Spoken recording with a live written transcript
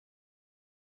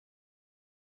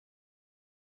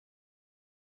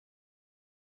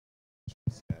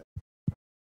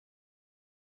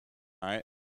All right.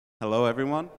 Hello,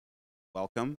 everyone.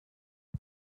 Welcome.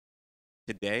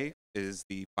 Today is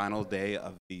the final day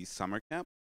of the summer camp.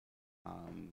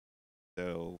 Um,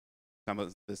 so some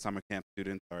of the summer camp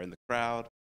students are in the crowd.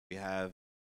 We have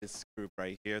this group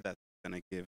right here that's going to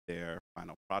give their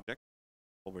final project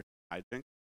over to Hijink.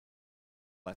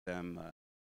 Let them.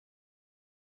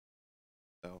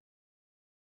 So,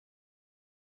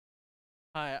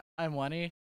 Hi, I'm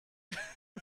Wani.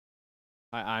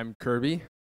 Hi, I'm Kirby.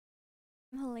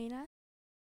 I'm Helena.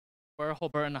 We're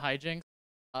Holberton Hijinks.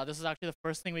 This is actually the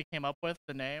first thing we came up with,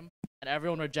 the name, and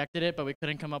everyone rejected it, but we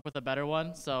couldn't come up with a better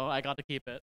one, so I got to keep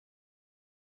it.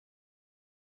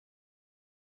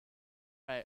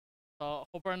 Right. So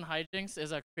Holberton Hijinks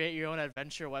is a create your own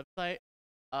adventure website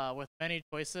with many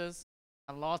choices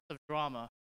and lots of drama.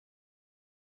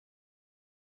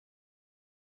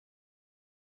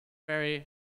 Very,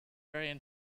 very.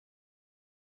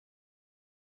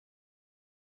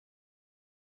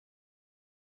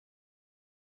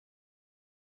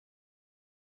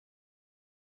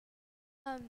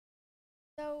 Um,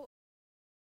 so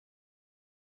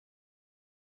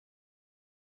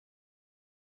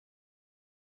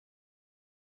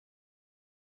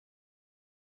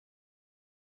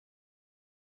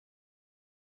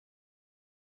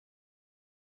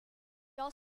we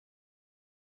also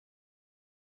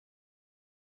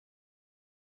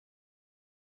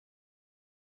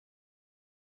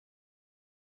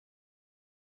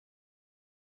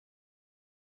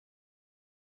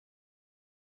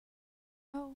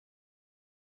oh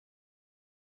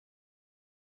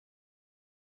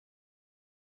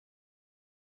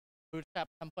Bootstrap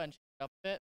template and changed up a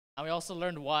bit. And we also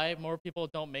learned why more people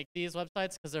don't make these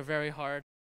websites because they're very hard,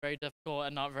 very difficult,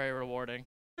 and not very rewarding.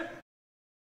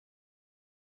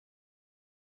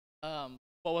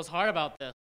 What was hard about this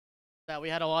is that we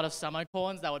had a lot of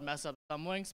semicolons that would mess up some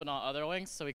links, but not other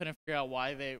links, so we couldn't figure out why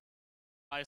it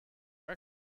worked.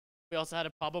 We also had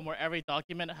a problem where every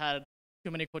document had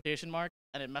too many quotation marks,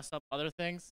 and it messed up other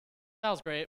things. That was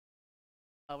great.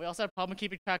 We also had a problem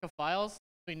keeping track of files.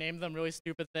 We named them really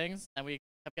stupid things, and we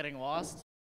kept getting lost.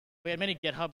 We had many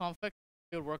GitHub conflicts.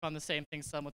 We would work on the same thing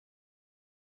some with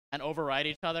and override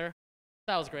each other.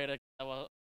 That was great. That was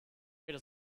great.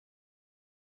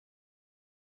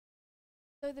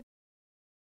 so the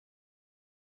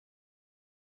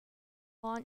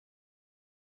launch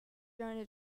journey.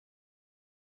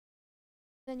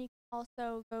 Then you can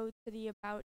also go to the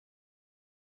about.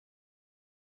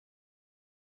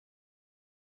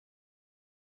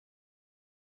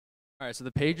 All right, so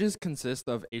the pages consist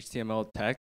of HTML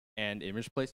text and image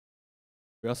placement.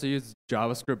 We also use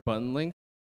JavaScript button link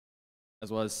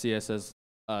as well as CSS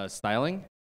styling.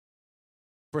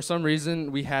 For some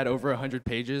reason, we had over 100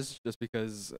 pages just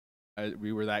because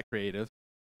we were that creative.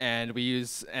 And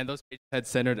those pages had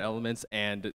centered elements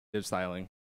and div styling.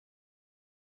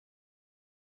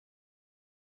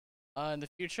 In the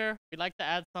future, we'd like to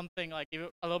add something like even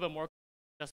a little bit more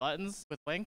just buttons with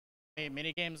links, maybe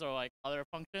mini games or like other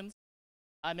functions.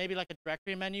 Maybe like a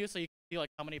directory menu so you can see like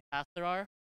how many paths there are.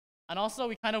 And also,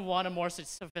 we kind of want a more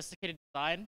sophisticated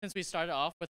design since we started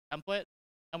off with a template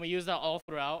and we use that all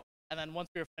throughout. And then once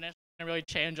we were finished, we can really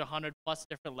change 100 plus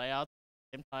different layouts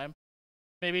at the same time.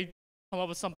 Maybe come up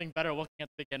with something better looking at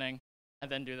the beginning and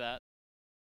then do that.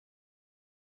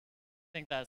 I think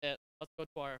that's it. Let's go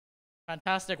to our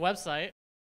fantastic website.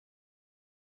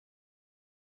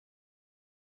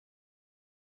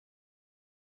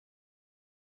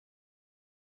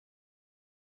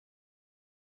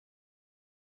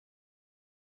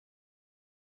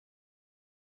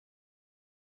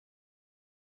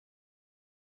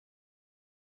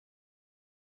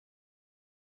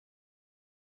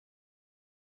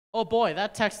 Oh boy,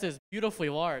 that text is beautifully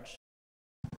large.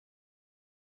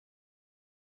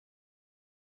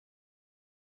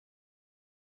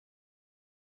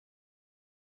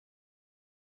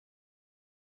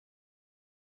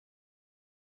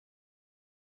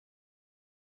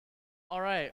 All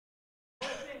right.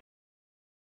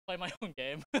 Play my own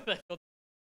game. All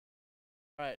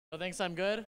right. So thinks I'm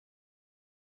good.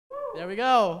 There we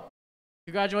go.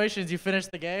 Congratulations, you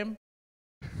finished the game.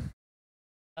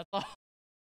 That's all.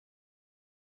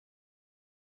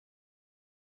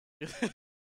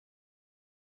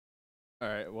 All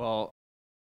right, well,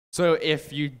 so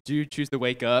if you do choose to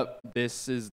wake up, this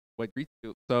is what greets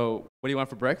you. So what do you want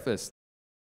for breakfast?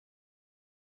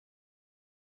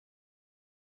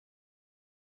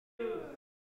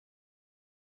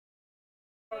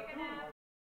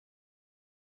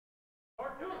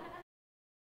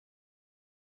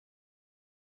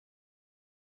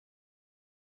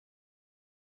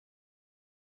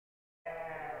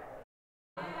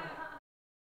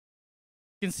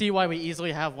 You can see why we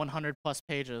easily have 100 plus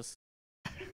pages.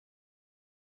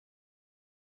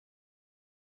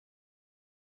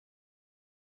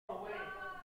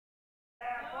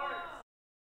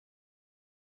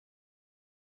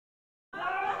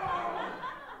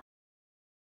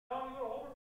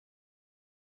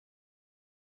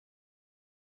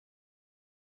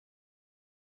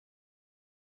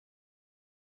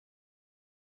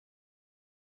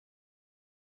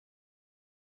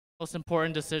 Most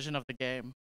important decision of the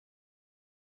game.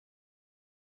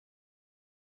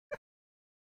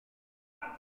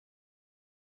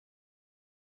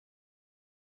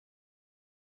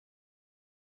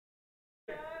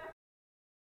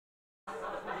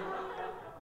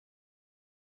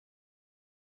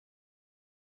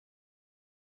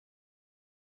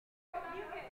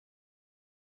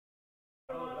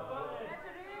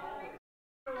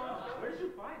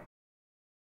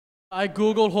 I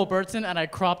googled Holberton and I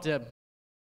cropped him.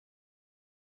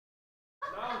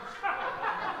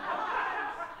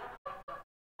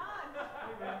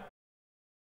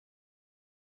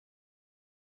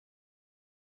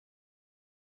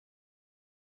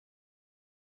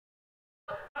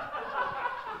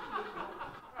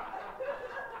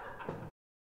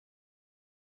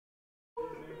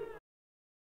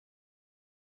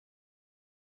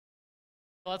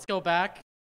 Let's go back.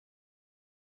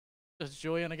 It's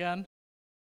Julian again. In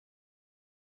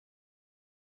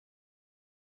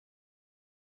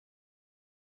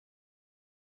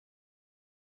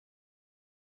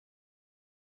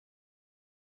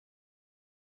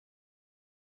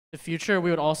the future,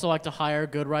 we would also like to hire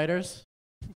good writers.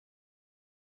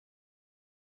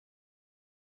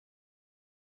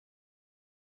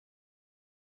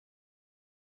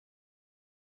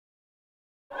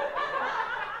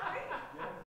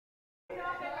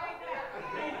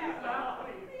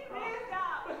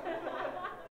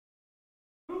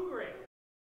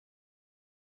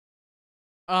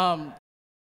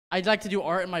 I'd like to do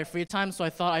art in my free time, so I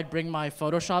thought I'd bring my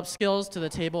Photoshop skills to the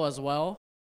table as well.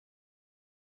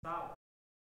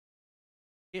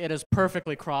 It is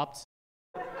perfectly cropped.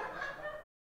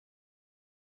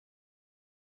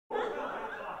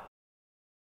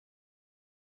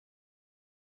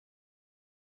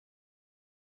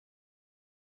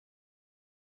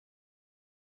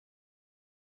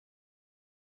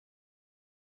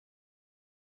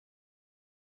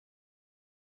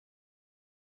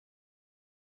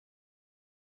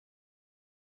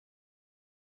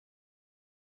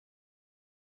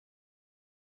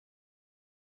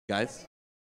 Guys,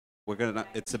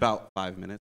 it's about 5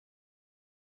 minutes.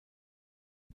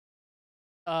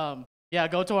 Yeah,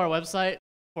 go to our website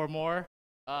for more.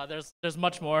 There's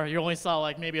much more. You only saw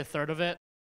like maybe a third of it.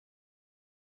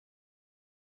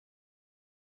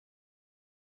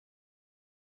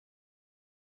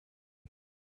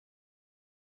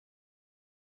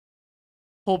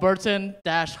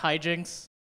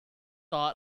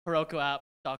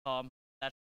 Holberton-hijinks.herokuapp.com.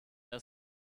 That's it.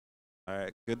 All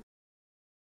right, good.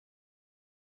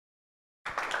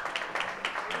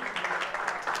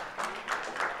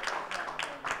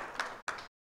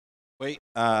 Wait,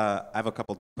 I have a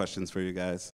couple questions for you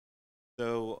guys.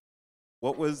 So,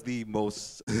 what was the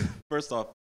most, first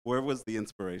off, where was the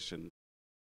inspiration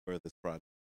for this project?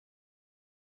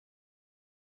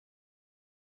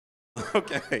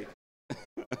 Okay.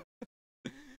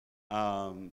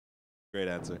 Great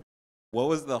answer. What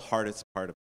was the hardest part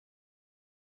of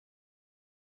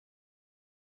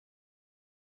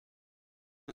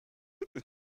it?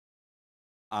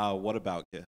 What about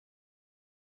you?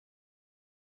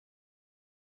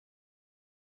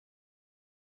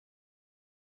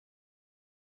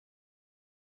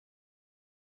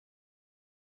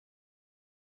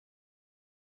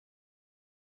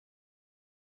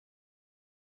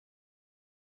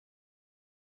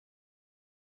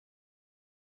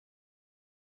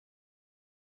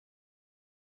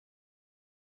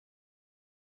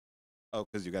 Oh,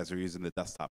 because you guys are using the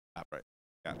desktop app, right?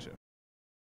 Gotcha.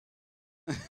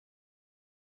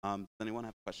 Does anyone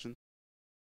have questions?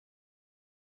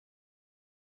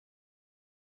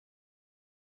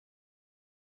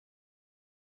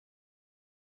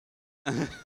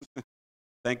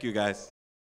 Thank you, guys.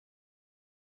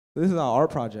 This is our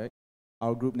art project.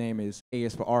 Our group name is A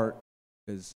is for Art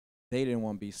because they didn't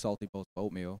want to be salty boats for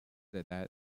oatmeal. Said that.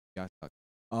 Got stuck.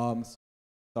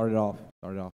 Started off.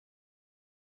 Hello.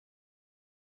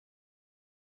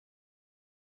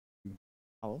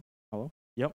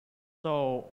 Yep.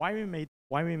 So why we made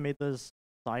this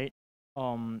site?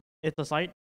 It's a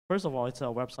site. First of all, it's a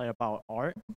website about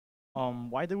art.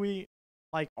 Why do we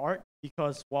like art?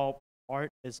 Because well,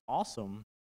 art is awesome.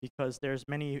 Because there's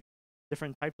many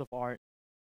different types of art,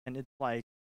 and it's like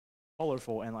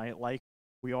colorful, and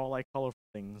we all like colorful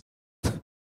things.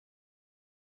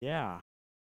 Yeah.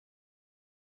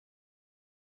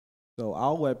 So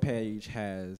our webpage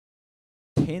has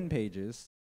 10 pages.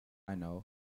 I know.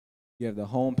 You have the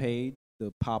home page,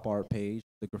 the pop art page,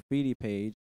 the graffiti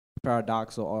page, the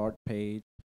paradoxal art page,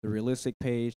 the realistic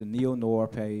page, the neo-noir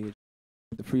page,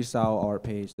 the freestyle art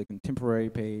page, the contemporary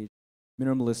page,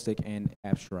 minimalistic, and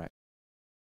abstract.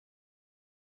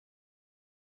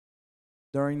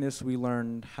 During this, we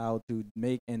learned how to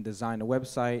make and design a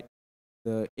website,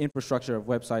 the infrastructure of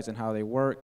websites and how they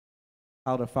work,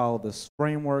 how to follow the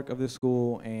framework of the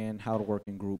school, and how to work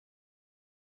in groups.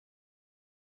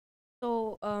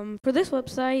 So for this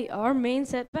website, our main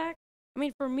setback, I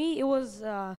mean, for me, it was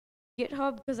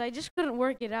GitHub because I just couldn't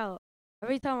work it out.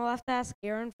 Every time I'll have to ask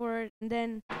Aaron for it, and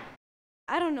then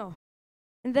I don't know.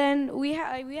 And then we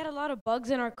had a lot of bugs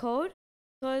in our code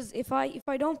because if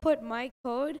I don't put my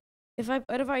code, if I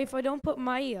don't put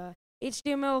my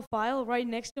HTML file right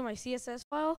next to my CSS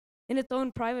file in its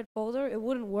own private folder, it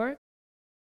wouldn't work.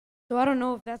 So I don't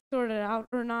know if that's sorted out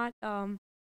or not.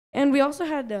 And we also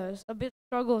had a bit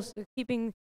struggles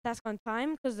keeping task on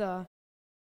time because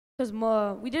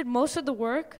we did most of the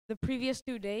work the previous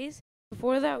 2 days.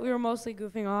 Before that, we were mostly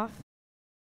goofing off.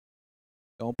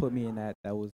 Don't put me in that.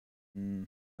 That was,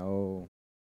 no.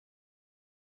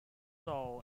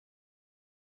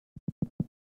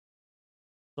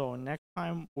 So next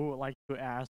time we would like to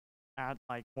add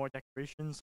like more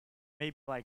decorations, maybe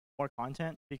like more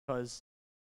content, because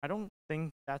I don't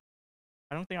think our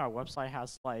website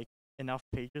has like enough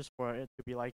pages for it to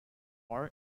be like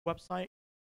art website.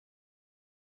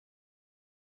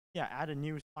 Yeah, add a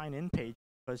new sign in page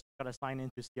because you gotta sign in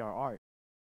to see our art.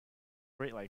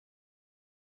 Great, like,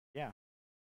 yeah.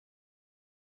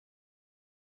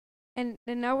 And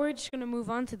then now we're just gonna move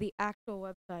on to the actual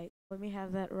website. Let me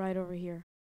have that right over here.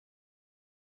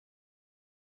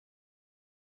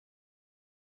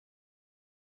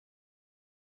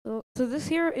 So this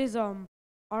here is our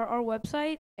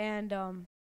website, and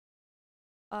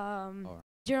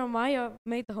Jeremiah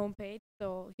made the homepage,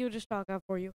 so he'll just talk out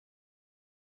for you.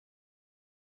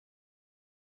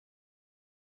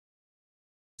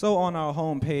 So on our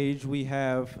home page, we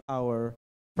have our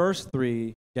first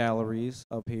 3 galleries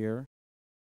up here.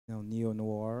 You know,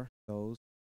 neo-noir, those.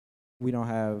 We don't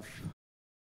have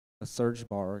a search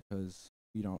bar because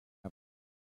we don't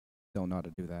know how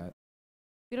to do that.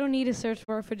 We don't need a search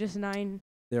bar for just 9.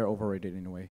 They're overrated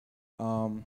anyway.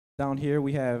 Down here,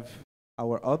 we have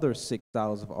our other 6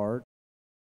 styles of art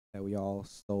that we all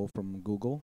stole from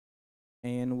Google.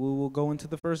 And we will go into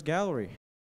the first gallery.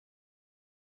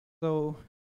 So,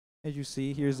 as you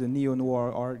see, here's the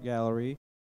neo-noir art gallery.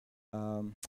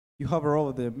 You hover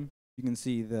over them, you can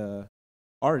see the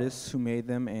artists who made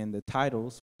them and the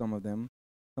titles. Some of them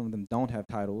don't have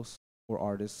titles or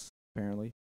artists,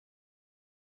 apparently.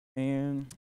 And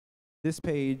this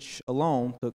page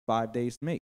alone took 5 days to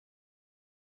make.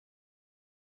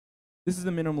 This is the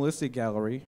minimalistic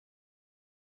gallery.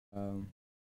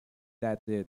 That's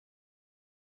it.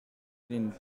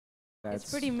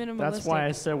 It's pretty minimalistic. That's why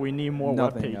I said we need more web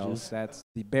nothing pages. else. That's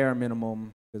the bare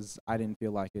minimum because I didn't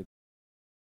feel like it.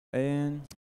 And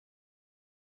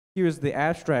here's the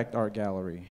abstract art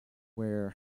gallery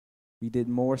where we did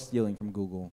more stealing from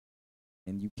Google,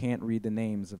 and you can't read the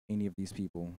names of any of these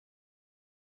people.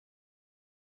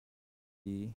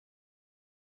 And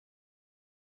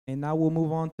now we'll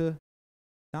move on to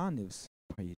Doniv's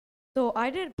page. So I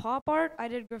did pop art, I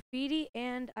did graffiti,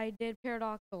 and I did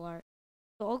paradoxal art.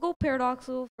 So I'll go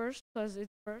paradoxal first because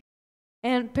it's first.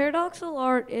 And paradoxal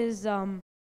art is I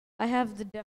have the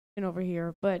definition over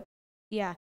here, but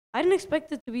yeah, I didn't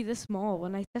expect it to be this small.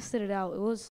 When I tested it out, it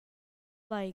was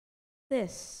like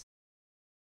this.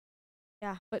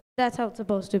 Yeah, but that's how it's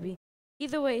supposed to be.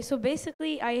 Either way, so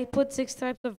basically I put 6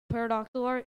 types of paradoxal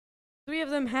art. 3 of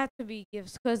them had to be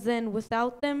gifts, because then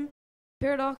without them,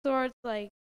 paradoxal art's like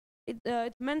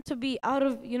it's meant to be out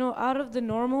of the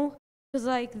normal. Cause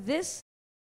like this,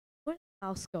 where did the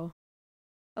mouse go?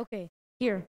 Okay,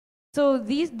 here. So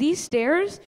these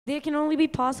stairs, they can only be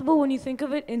possible when you think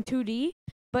of it in 2D.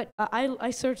 But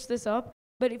I searched this up.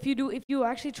 But if you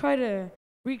actually try to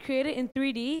recreate it in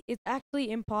 3D, it's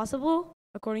actually impossible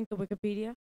according to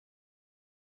Wikipedia.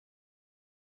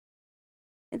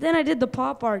 And then I did the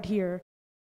pop art here.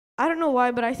 I don't know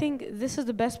why, but I think this is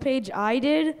the best page I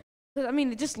did. 'Cause, I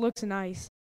mean, it just looks nice.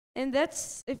 And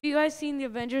that's, if you guys seen the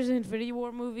Avengers Infinity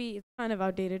War movie, it's kind of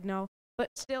outdated now. But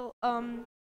still,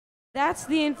 that's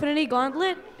the Infinity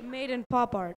Gauntlet made in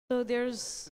pop art. So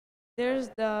there's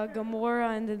the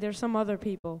Gamora, and then there's some other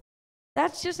people.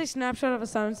 That's just a snapshot of a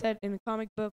sunset in a comic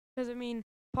book. Because, I mean,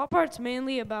 pop art's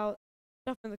mainly about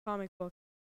stuff in the comic book.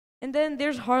 And then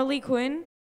there's Harley Quinn.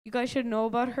 You guys should know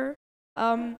about her.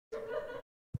 So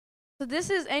this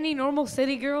is any normal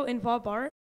city girl in pop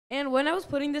art. And when I was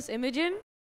putting this image in,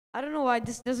 I don't know why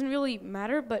this doesn't really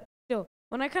matter, but still,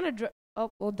 when I kind of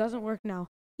it doesn't work now.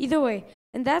 Either way,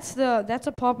 and that's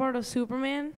a pop art of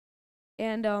Superman,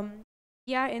 and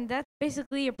yeah, and that's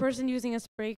basically a person using a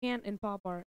spray can in pop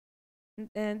art.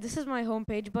 And this is my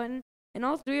homepage button, and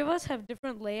all three of us have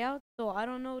different layouts. So I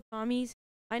don't know Tommy's.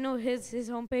 I know his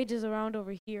homepage is around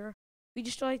over here. We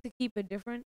just like to keep it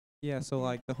different. Yeah, so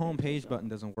like the home page button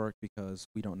doesn't work because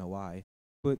we don't know why,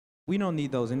 but we don't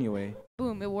need those anyway.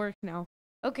 Boom, it worked now.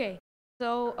 Okay,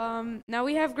 so now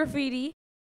we have graffiti,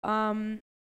 and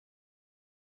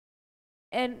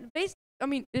I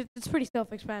mean it's pretty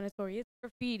self-explanatory. It's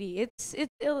graffiti. It's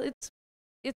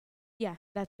yeah,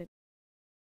 that's it.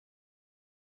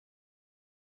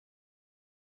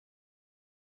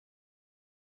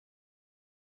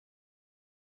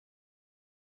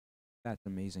 That's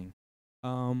amazing.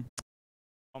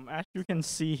 As you can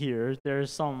see here,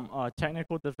 there's some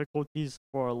technical difficulties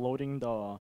for loading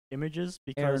the images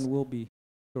because Aaron will be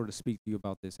sure to speak to you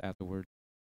about this afterward.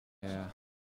 Yeah.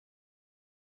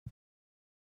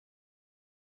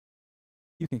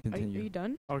 You can Are continue. you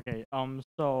done? okay,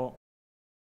 so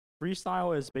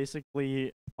freestyle is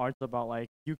basically art about like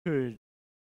you could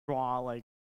draw like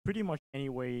pretty much any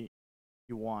way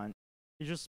you want. You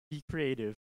just be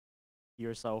creative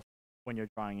yourself when you're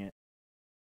drawing it.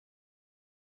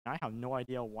 I have no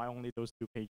idea why only those two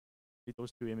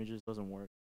images doesn't work.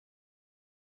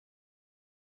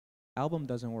 Album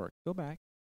doesn't work. Go back.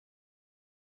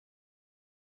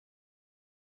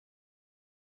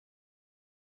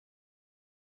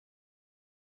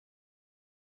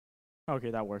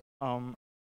 Okay, that worked.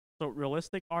 So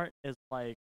realistic art is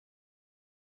like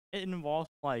it involves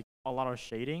like a lot of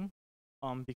shading,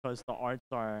 because the arts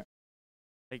are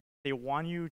like they want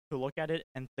you to look at it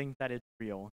and think that it's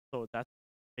real. So that's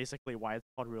basically why it's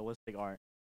called realistic art.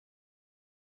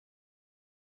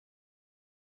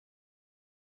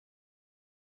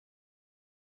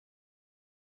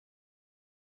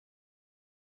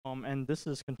 And this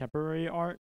is contemporary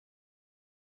art.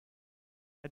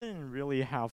 I didn't really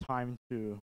have time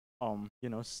to,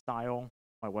 style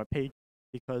my webpage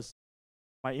because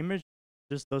my image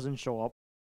just doesn't show up.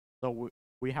 So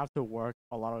we have to work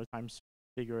a lot of the times to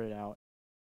figure it out.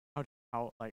 How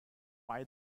like why it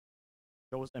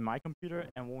shows in my computer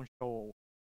and won't show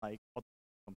like on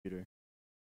the computer.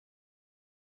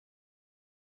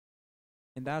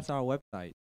 And that's our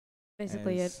website.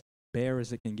 Basically it. As bare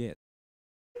as it can get.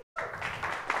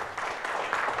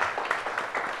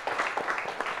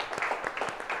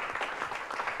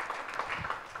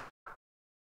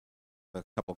 A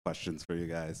couple questions for you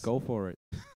guys. Go for it.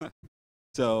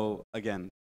 So again,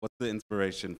 what's the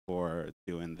inspiration for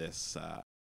doing this art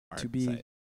To be site?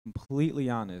 completely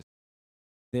honest,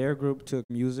 their group took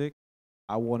music.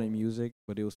 I wanted music,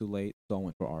 but it was too late, so I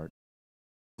went for art.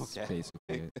 That's Okay.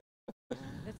 basically it.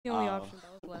 That's the only option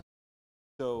that was left.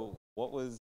 So what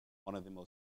was one of the most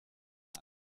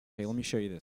Okay, let me show you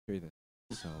this.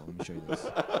 So let me show you this.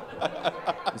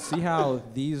 You see how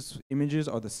these images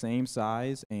are the same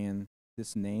size and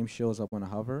this name shows up when I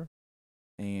hover?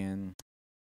 And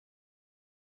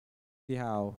see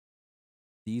how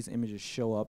these images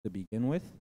show up to begin with?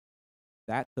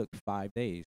 That took 5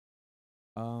 days.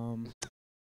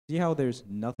 See how there's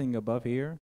nothing above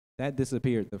here? That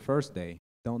disappeared the first day.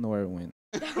 Don't know where it went.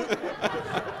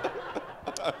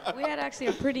 We had actually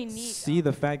a pretty neat. See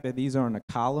the fact that these are in a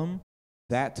column?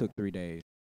 That took 3 days.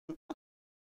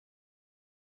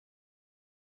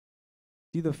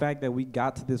 See the fact that we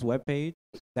got to this webpage?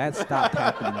 That stopped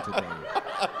happening today.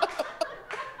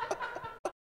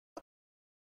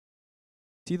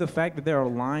 See the fact that there are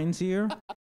lines here?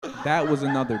 That was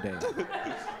another day.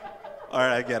 All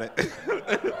right, I get it.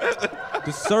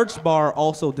 The search bar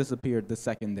also disappeared the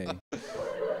second day.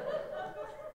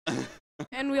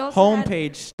 And we also had,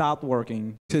 Homepage stopped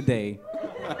working today.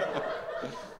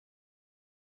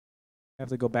 Have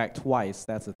to go back twice.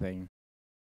 That's the thing.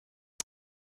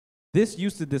 This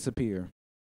used to disappear.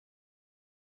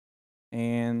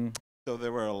 And So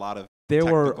there were a lot of there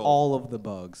were technical- all of the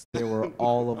bugs. There were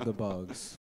all of the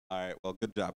bugs. All right, well,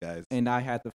 good job, guys. And I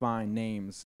had to find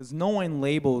names because no one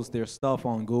labels their stuff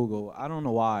on Google. I don't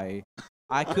know why.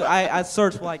 I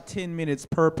searched for like 10 minutes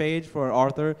per page for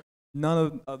Arthur.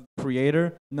 None of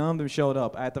creator. None of them showed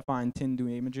up. I had to find 10 new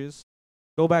images.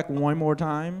 Go back one more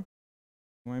time.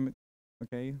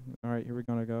 Okay. All right. Here we're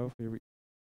gonna go.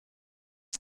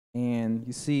 And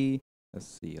you see.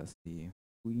 Let's see.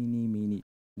 Weenie meenie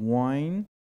wine.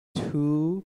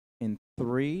 2 and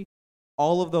 3.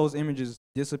 All of those images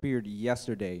disappeared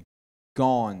yesterday.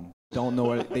 Gone. Don't know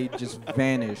where they just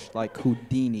vanished like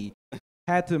Houdini.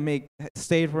 Had to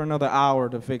stayed for another hour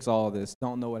to fix all of this.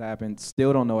 Don't know what happened.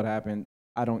 Still don't know what happened.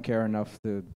 I don't care enough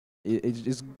to.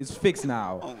 It's fixed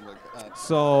now. Oh my god.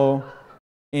 So,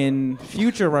 in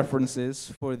future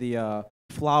references for the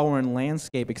flower and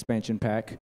landscape expansion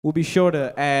pack, we'll be sure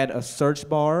to add a search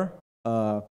bar,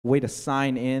 a way to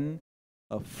sign in,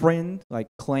 a friend, like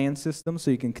clan system,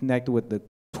 so you can connect with the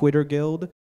Twitter guild.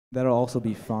 That'll also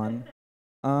be fun.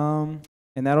 And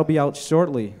that'll be out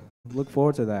shortly. Look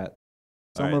forward to that.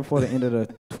 Somewhere Alright. before the end of the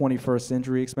 21st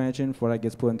century expansion, before that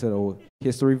gets put into the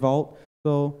history vault.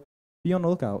 So be on the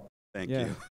lookout. Thank Yeah.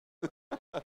 you.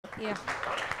 Yeah.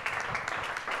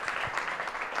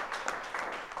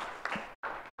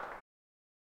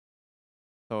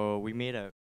 So we made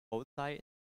a quote site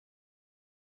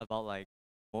about like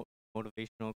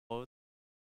motivational quotes,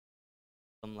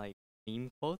 some like meme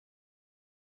quotes.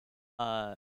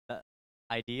 The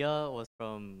idea was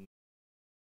from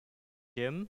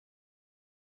Jim,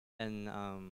 and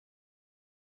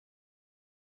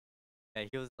yeah,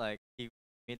 he was like he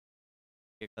made it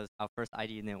because our first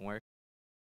idea didn't work,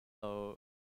 so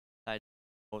decided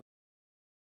to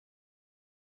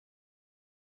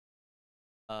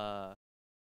quote.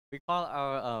 We call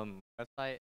our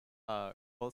website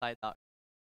quotesite.com,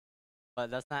 but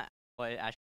that's not what it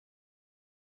actually.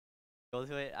 Go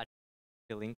to it, actually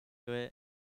the link to it.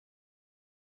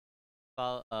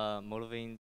 About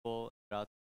motivating people throughout,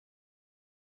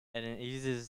 and it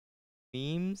uses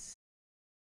memes,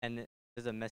 and there's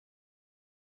a message.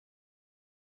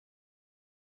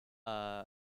 Uh,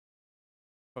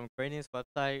 from creating this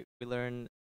website, we learned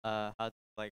how to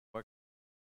like work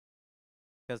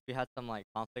because we had some like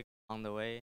conflict along the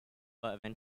way, but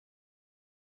eventually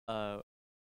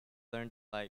learned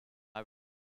like I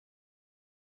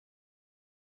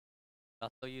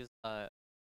also use like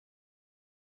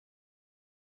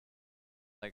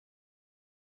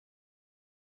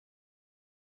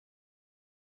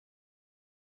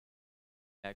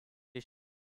communication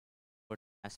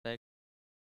aspect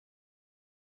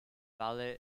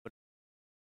valid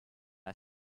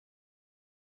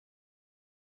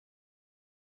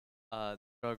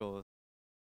struggles.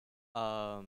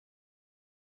 Um,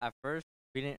 at first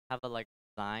we didn't have a like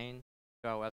design to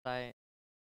our website. It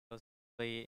was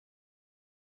simply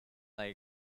like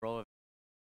row of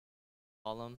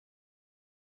column.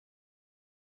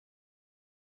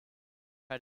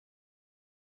 Try to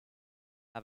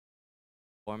have a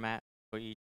format for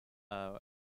each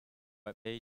web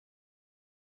page.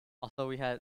 Also, we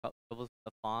had troubles with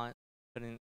the font.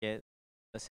 Couldn't get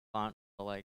the same font for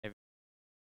like every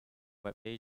web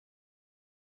page.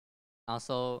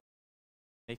 Also,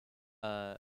 make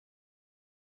uh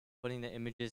putting the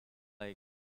images like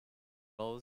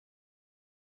rows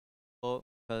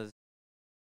because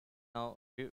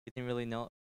we didn't really know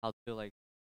how to like.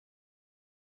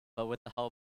 But with the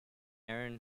help of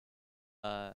Aaron,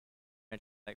 uh,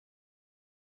 like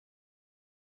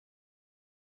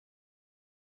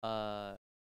uh,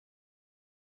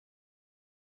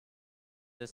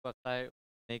 this website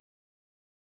make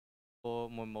people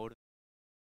more motivated.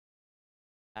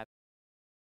 Happy.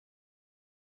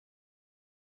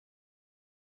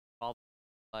 Probably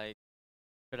like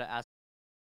should have asked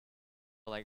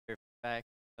for like your feedback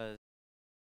because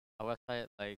our website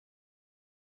like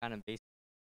kind of basic,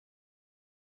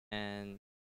 and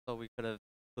so we could have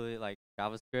included like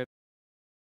JavaScript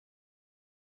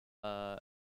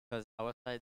because our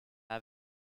website have,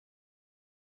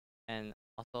 and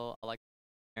also I like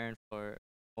Aaron for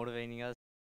motivating us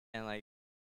and like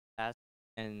tasks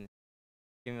and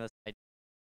giving us ideas.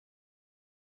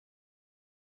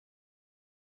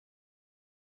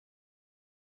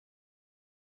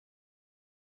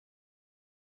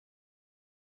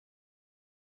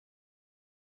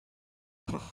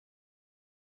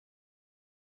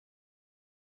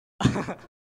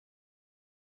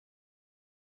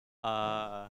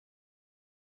 uh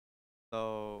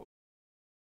so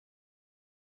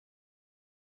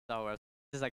our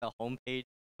this is like the homepage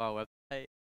of our website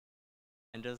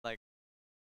and just like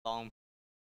long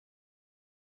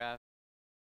graph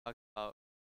talks about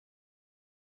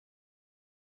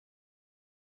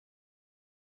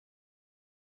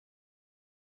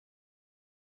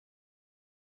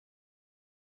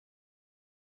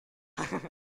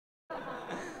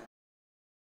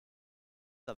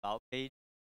the about page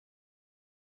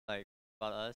like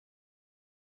about us.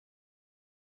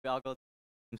 We all go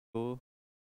to school,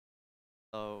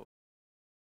 so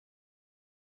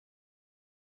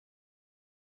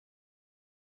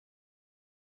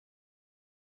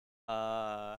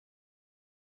Uh,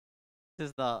 this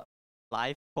is the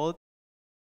live quote,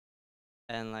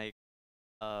 and like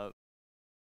uh,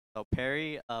 so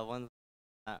Perry, ones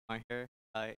that aren't here,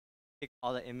 pick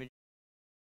all the images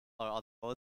or all the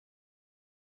quotes,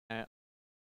 and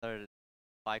or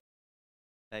five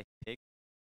that he picked.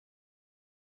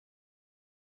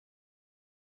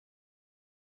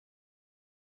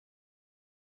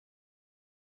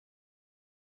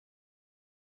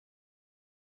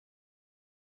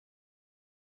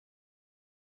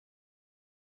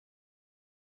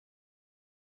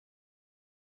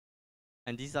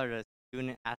 And these are the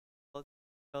student athlete quotes.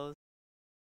 Those,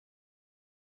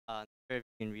 not sure if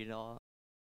you can read it all.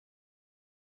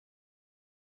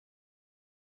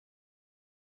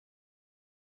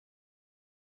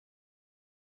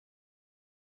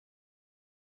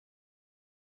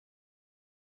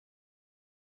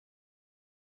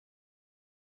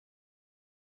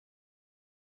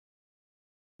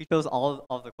 He chose all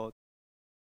of the quotes.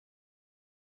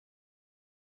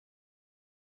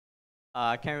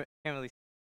 I can't really.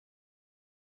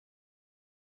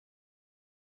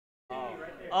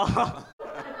 Oh.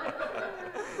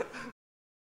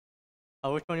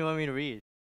 Oh. Which one do you want me to read?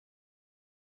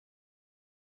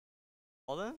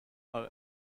 All of them? Oh,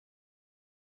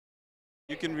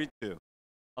 You can read too.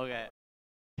 okay.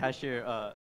 Cashier,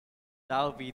 that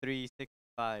would be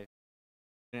 365.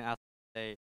 Gonna ask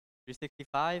say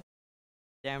 365?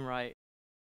 Damn right.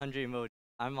 100 emoji.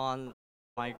 I'm on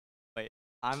my wait.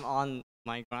 I'm on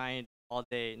my grind all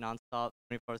day, nonstop,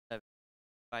 24/7.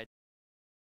 Right.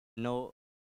 No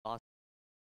loss.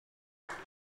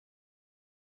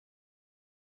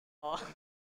 Oh.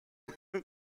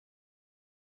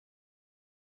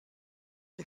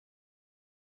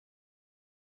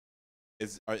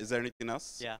 Is there anything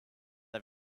else? Yeah. That-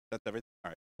 That's everything. All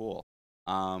right, cool.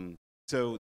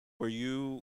 So for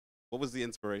you, what was the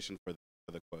inspiration for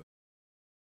the quote?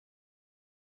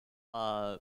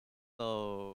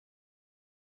 So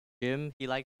Jim, he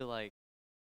likes to like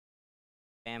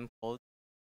spam quotes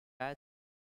chat,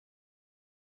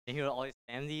 and he would always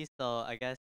spam these. So I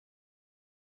guess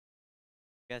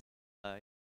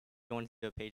going to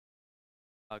a page.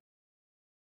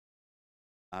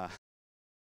 Uh,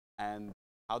 and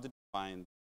how did you find?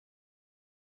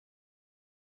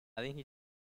 I think he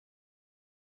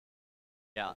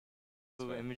yeah.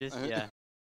 Google Sorry. images. Yeah.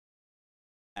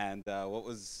 And what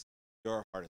was your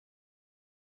hardest?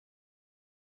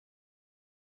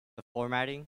 The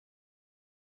formatting.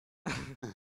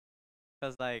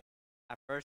 Because like at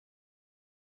first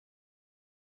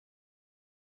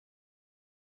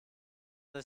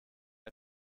this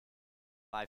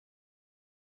 5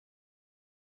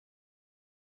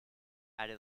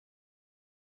 added.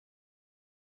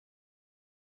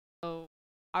 So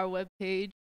our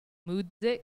webpage,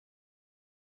 Moodzik.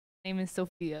 Name is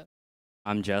Sophia.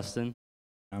 I'm Justin.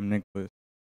 I'm Nicholas.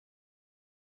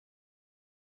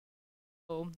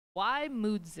 So why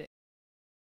Moodzik?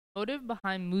 Motive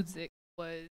behind Moodzik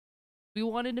was we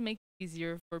wanted to make it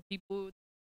easier for people to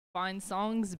find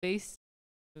songs based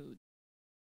on mood.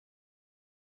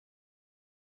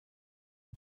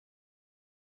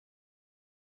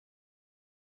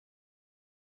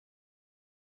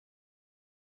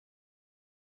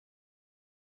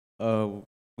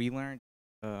 We learned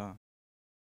how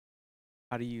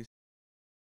to use.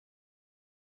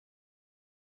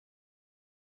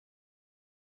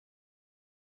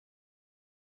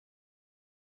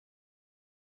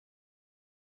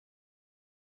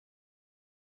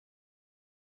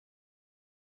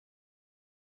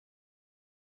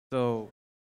 So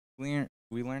we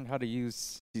learned how to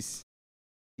use this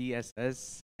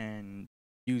CSS and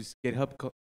use GitHub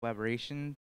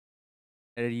collaboration,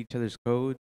 edit each other's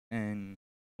code, and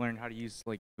learn how to use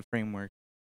like the framework.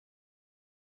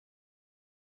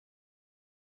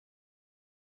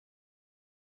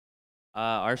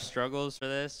 Our struggles for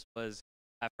this was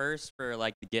at first for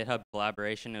like the GitHub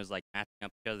collaboration, it was like matching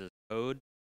up each other's code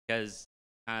because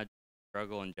kind of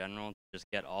struggle in general to just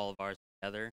get all of ours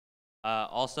together.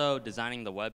 Also designing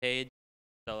the web page.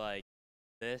 So like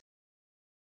this,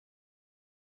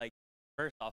 like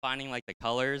first off, finding like the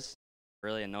colors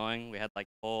really annoying. We had like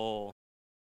whole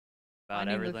about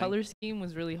Finding everything. the color scheme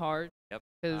was really hard Yep.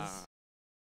 because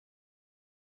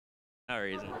No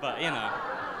reason, but you know.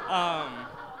 Um,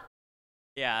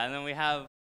 yeah, and then we have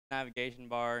navigation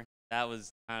bar. That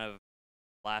was kind of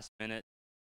last minute.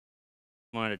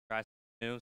 Wanted to try something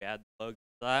new, so we had the logo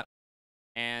for that.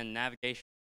 And navigation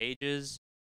pages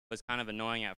was kind of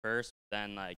annoying at first, but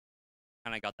then like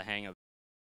kind of got the hang of it.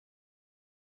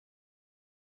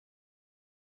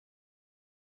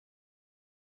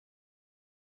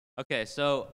 Okay,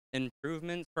 so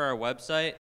improvements for our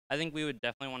website, I think we would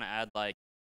definitely want to add like,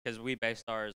 because we based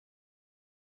ours.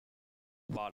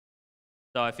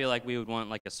 So I feel like we would want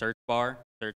like a search bar,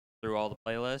 search through all the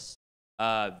playlists,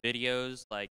 videos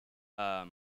like um,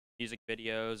 music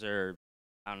videos or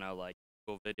I don't know like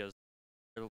cool videos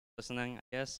for listening, I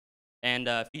guess, and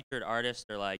featured artists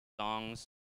or like songs.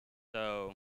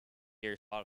 So here's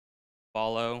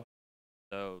follow,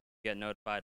 so get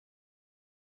notified.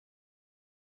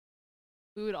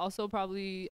 We would also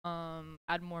probably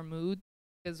add more mood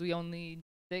because we only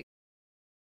six.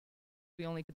 We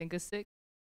only could think of six.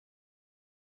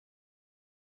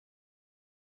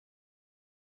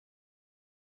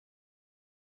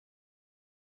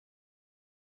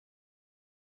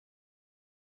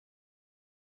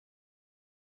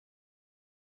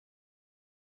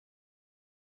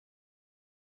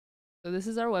 So this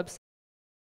is our website.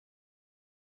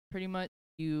 Pretty much,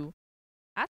 you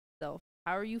ask yourself,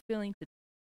 how are you feeling today?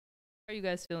 How are you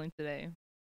guys feeling today?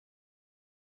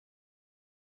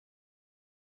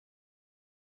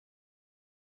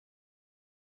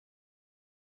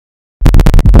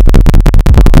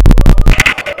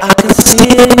 I can see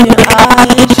it in your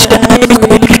eyes, you're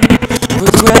angry.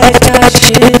 Regret that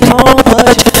shit, know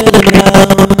what you're feeling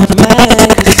now. Mad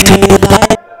 'cause you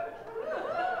like.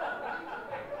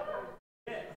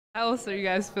 How else are you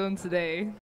guys feeling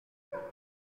today?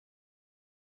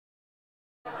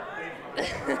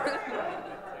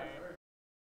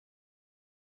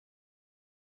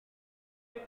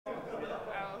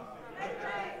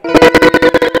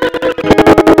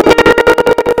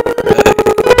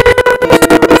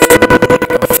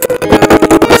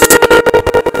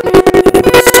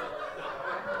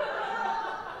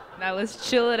 Now let's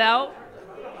chill it out.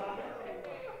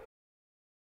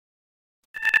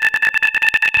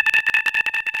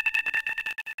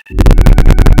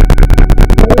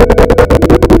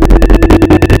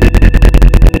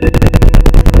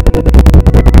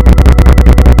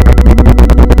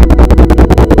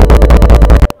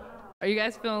 Are you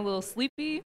guys feeling a little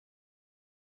sleepy?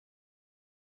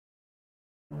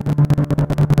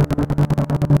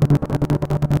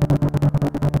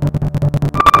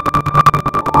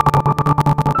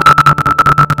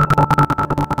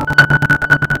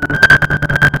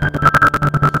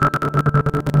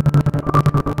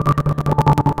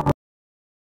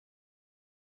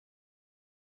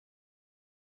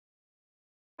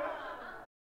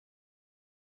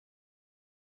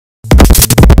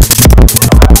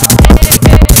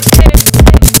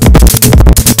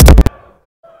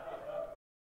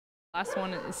 Last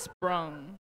one is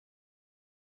sprung.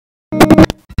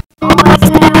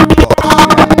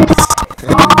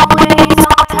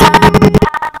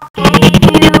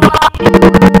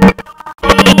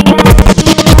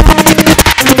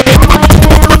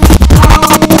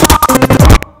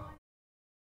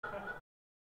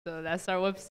 So that's our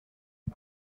website.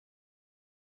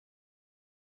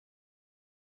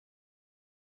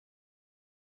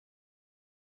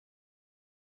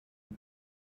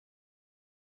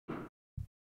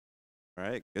 All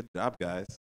right, good job, guys.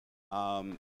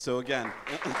 So again,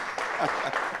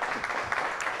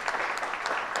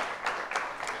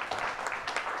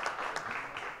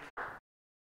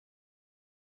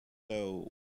 so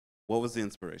what was the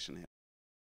inspiration here?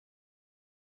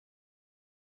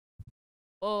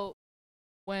 Well,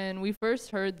 when we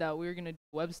first heard that we were gonna do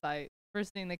a website,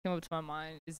 first thing that came up to my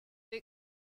mind is music,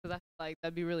 because I feel like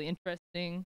that'd be really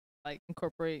interesting, like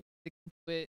incorporate music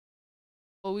into it,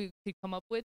 what we could come up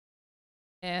with.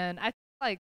 And I feel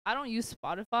like I don't use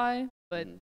Spotify, but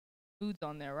food's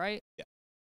on there, right? Yeah.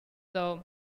 So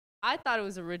I thought it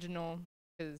was original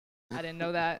because I didn't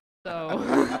know that. So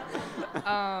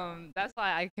that's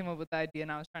why I came up with the idea,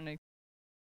 and I was trying to.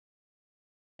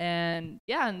 And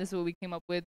yeah, and this is what we came up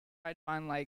with. Tried to find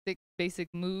like 6 basic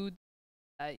moods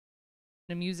that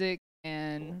the music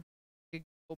and you could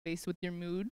go based with your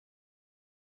mood.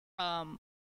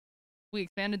 We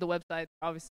expanded the website,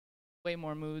 obviously way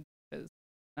more moods because.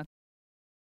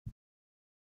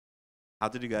 How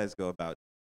did you guys go about?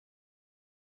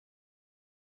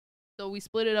 So we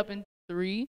split it up into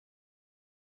 3. We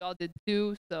all did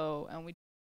 2, and we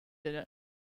did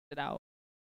it out.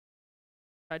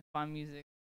 Tried to find music.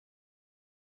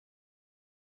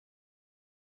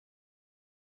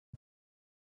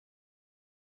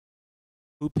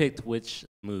 Who picked which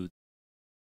mood?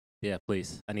 Yeah,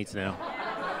 please. I need to know.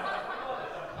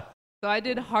 So I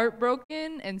did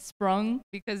Heartbroken and Sprung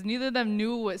because neither of them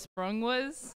knew what Sprung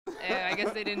was, and I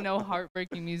guess they didn't know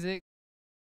heartbreaking music.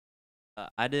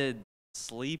 I did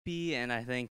Sleepy and I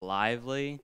think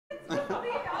Lively.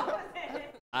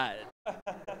 I,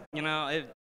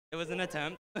 it was an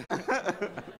attempt.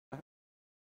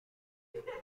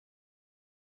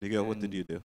 Miguel, what did And you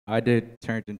do? I did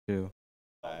turned into.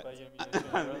 Alright,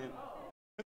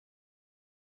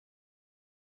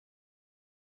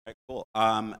 cool.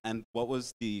 And what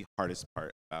was the hardest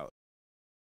part about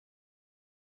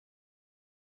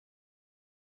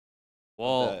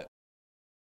Well,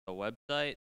 the the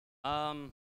website.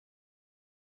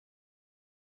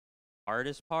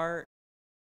 Hardest part.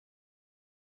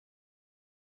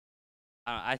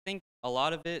 I think a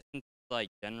lot of it, since it's like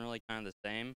generally kind of the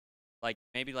same. Like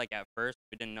maybe like at first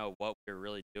we didn't know what we were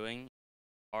really doing.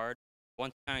 Hard.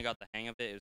 Once we kind of got the hang of it,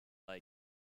 it was like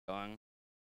going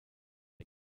like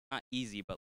not easy,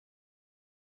 but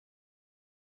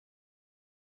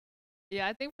Yeah,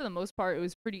 I think for the most part it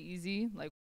was pretty easy.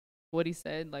 Like what he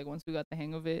said, like once we got the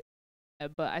hang of it.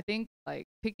 But I think like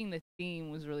picking the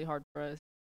theme was really hard for us.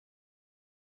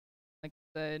 Like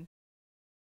I said,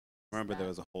 remember there that.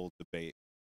 was a whole debate.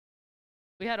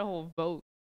 We had a whole vote.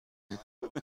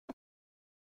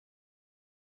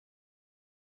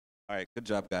 All right, good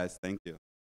job, guys. Thank you.